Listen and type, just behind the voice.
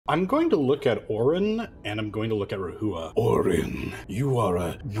I'm going to look at Oran, and I'm going to look at Rehua. Oran, you are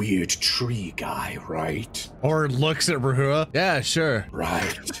a weird tree guy, right? Or looks at Rehua. Yeah, sure.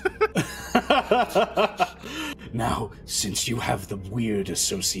 Right. Now, since you have the weird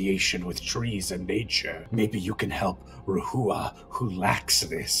association with trees and nature, maybe you can help Rehua, who lacks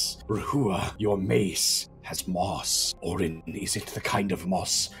this. Rehua, your mace has moss. Oran, is it the kind of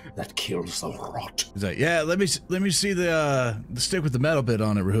moss that kills the rot? He's like, yeah, let me see the stick with the metal bit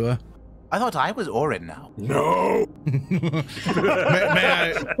on it, Rehua. I thought I was Oran now. No! may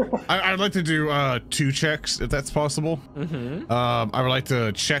I'd like to do 2 checks, if that's possible. Mm-hmm. I would like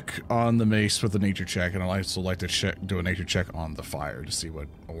to check on the mace with a nature check, and I'd also like to do a nature check on the fire to see what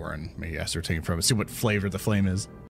Oran may ascertain from it, see what flavor the flame is.